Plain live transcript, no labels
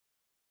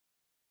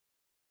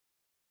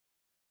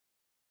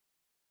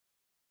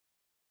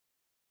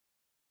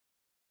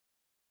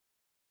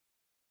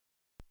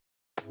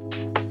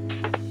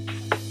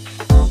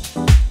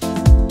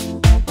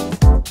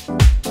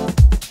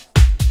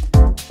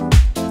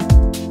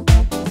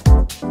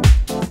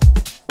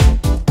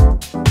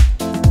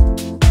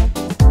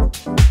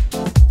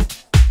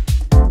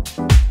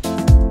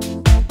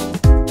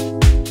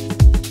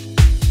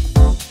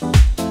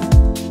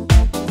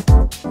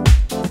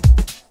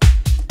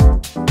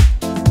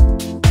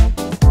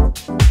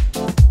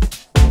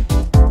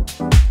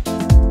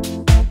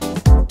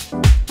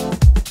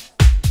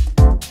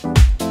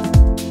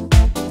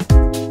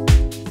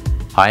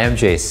Hi, I'm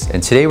Jace,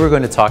 and today we're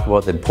going to talk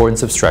about the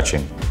importance of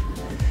stretching.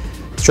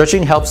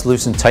 Stretching helps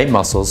loosen tight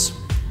muscles,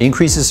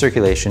 increases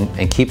circulation,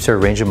 and keeps our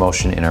range of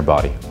motion in our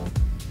body.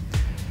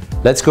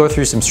 Let's go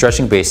through some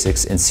stretching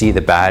basics and see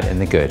the bad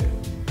and the good.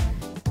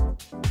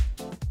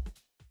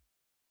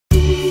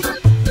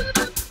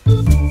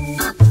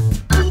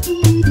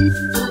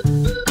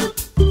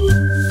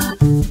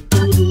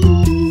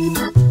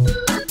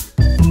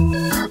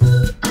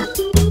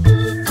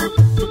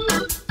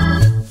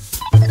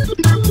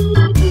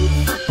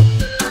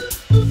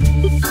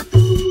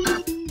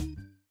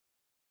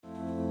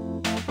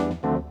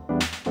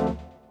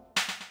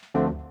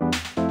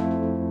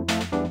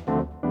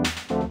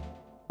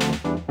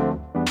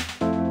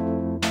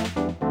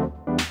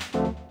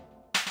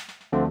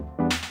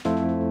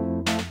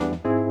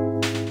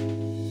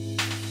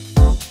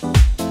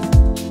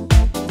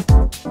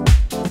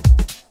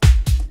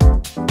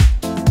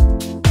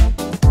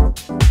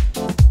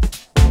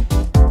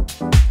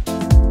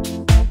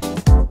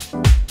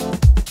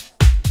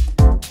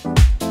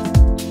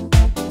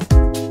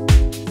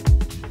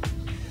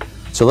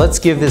 So let's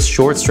give this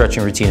short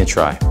stretching routine a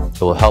try.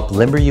 It will help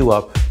limber you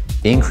up,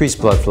 increase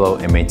blood flow,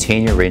 and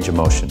maintain your range of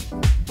motion.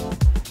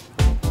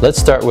 Let's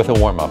start with a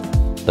warm-up.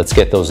 Let's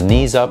get those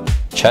knees up,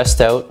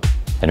 chest out,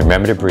 and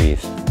remember to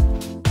breathe.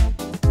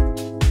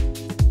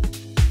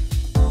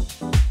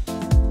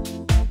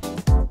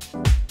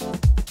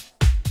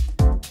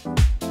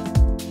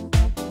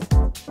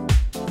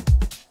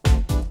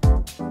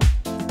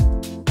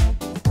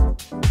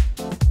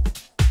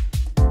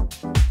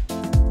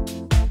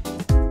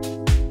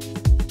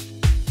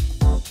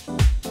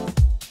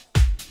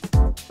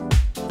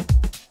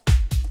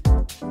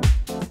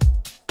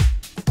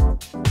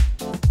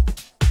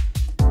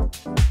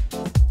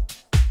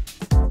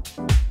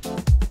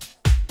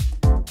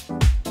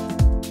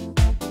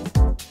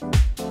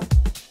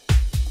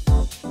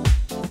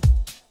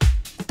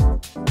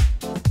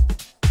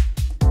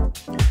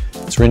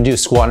 So we're going to do a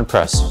squat and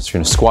press. So you're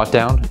going to squat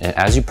down, and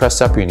as you press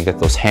up, you're going to get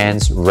those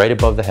hands right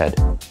above the head.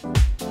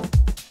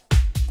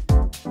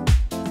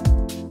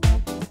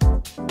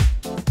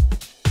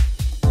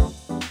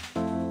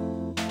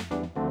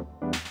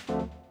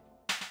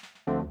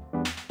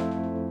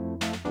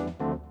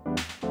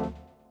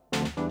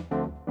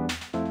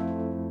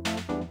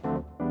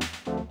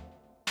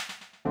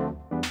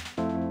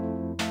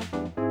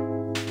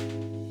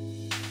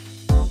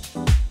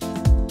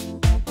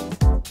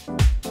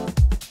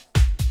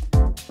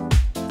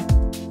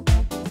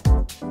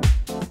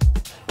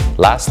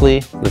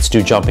 Lastly, let's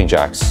do jumping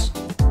jacks.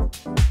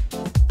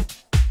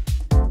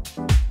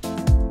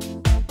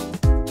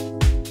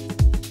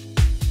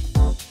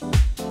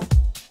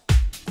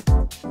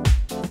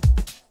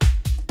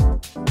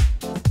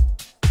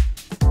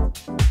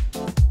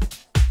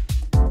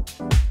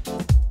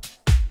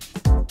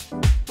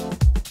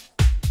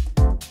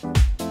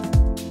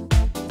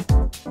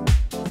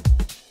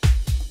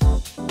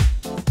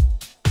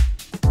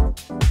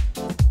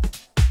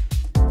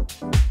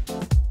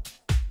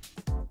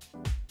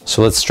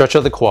 So let's stretch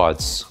out the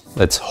quads.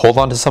 Let's hold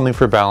on to something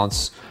for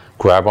balance,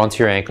 grab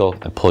onto your ankle,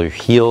 and pull your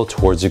heel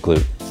towards your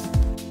glute.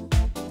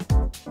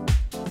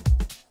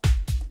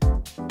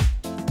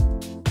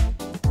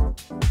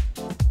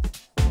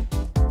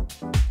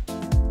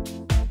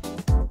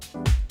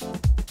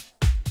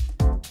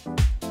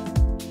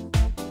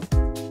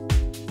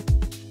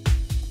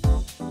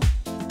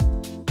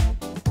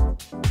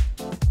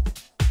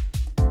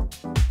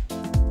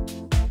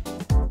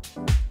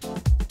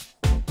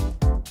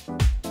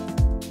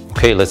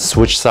 Okay, let's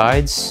switch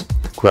sides.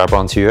 Grab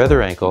onto your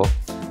other ankle,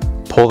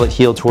 pull that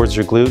heel towards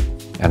your glute,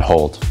 and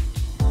hold.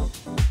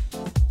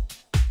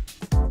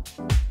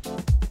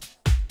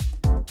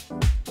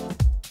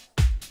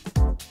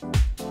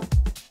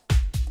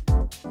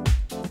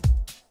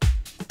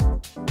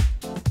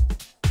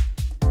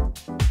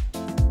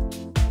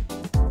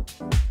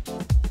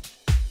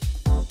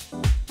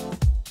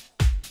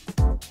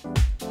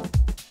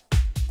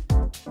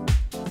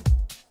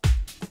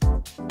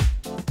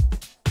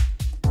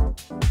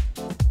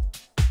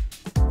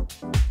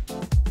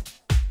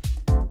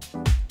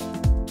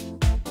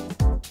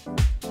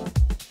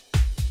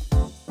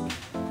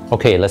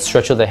 Okay, let's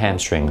stretch out the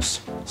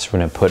hamstrings. So we're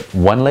going to put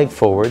one leg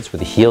forwards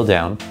with the heel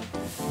down.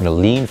 We're going to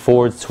lean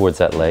forwards towards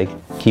that leg,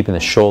 keeping the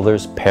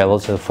shoulders parallel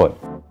to the foot.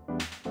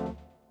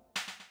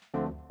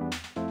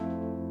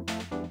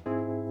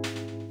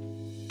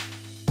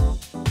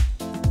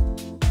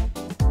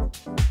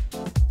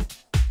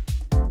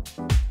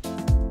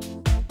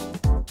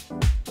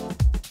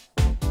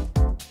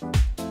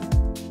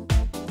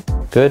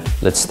 Good,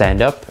 let's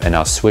stand up and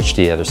now switch to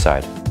the other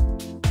side.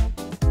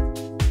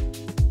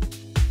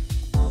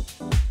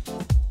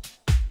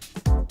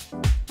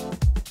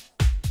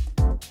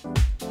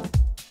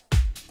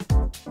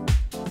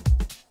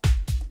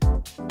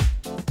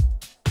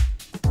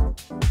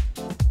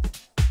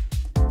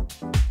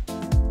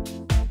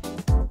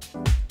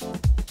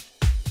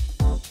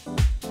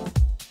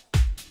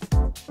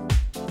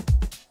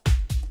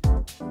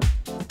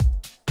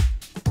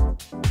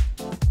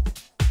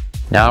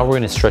 Now we're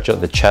going to stretch out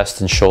the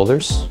chest and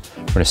shoulders.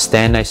 We're going to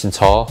stand nice and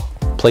tall,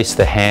 place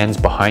the hands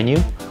behind you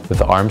with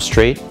the arms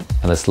straight,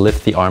 and let's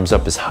lift the arms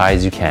up as high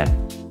as you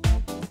can.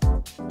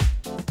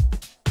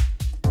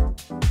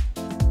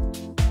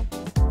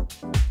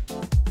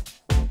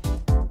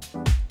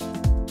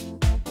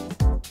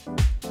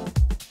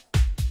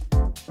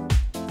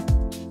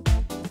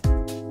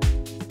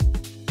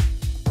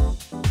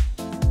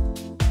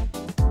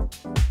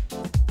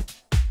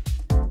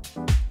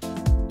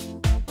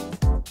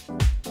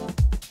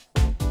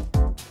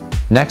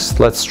 Next,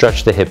 let's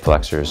stretch the hip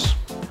flexors.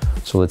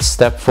 So let's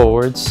step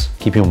forwards,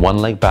 keeping one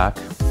leg back.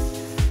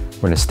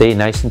 We're going to stay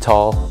nice and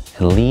tall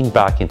and lean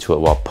back into it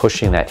while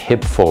pushing that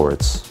hip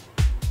forwards.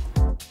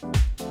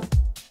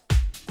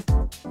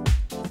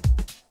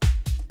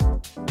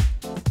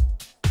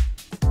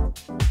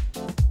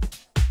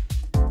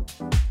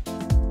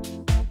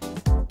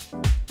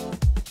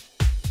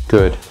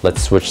 Good,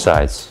 let's switch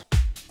sides.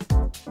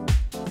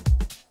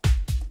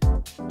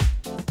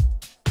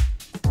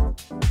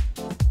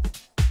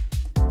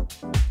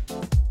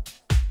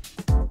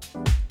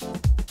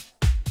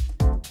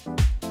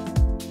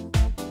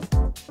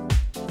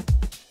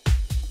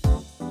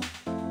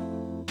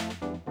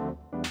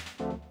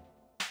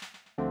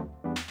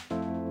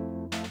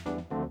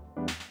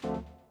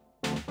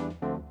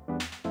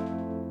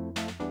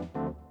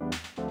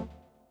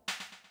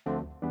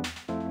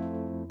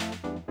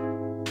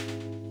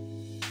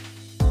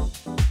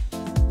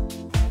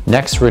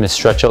 Next, we're going to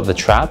stretch out the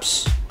traps.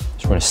 So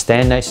we're going to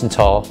stand nice and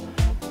tall,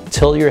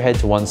 tilt your head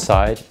to one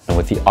side, and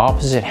with the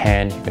opposite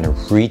hand, you're going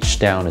to reach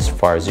down as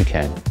far as you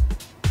can.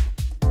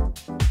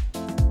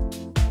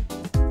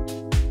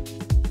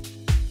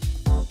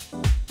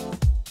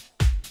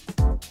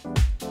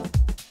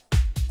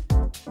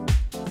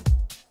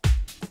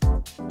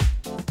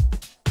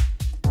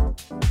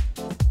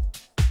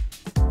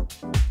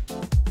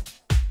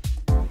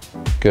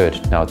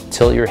 Good. Now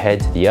tilt your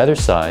head to the other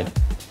side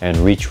and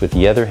reach with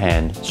the other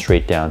hand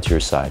straight down to your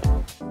side.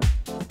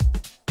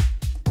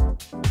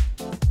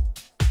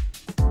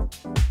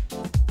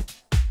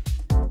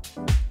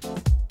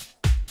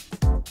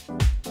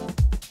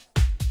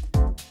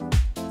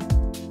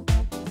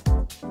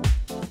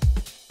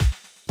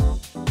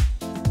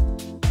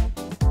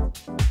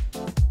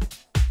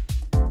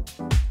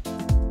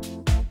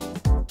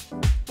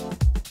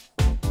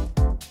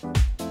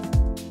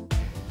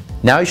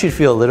 Now you should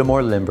feel a little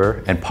more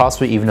limber and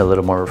possibly even a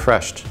little more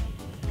refreshed.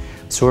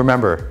 So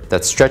remember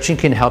that stretching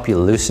can help you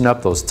loosen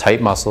up those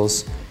tight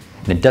muscles,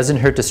 and it doesn't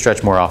hurt to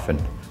stretch more often,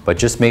 but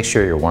just make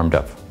sure you're warmed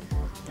up.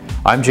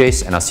 I'm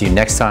Jace, and I'll see you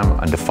next time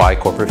on DEFY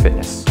Corporate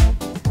Fitness.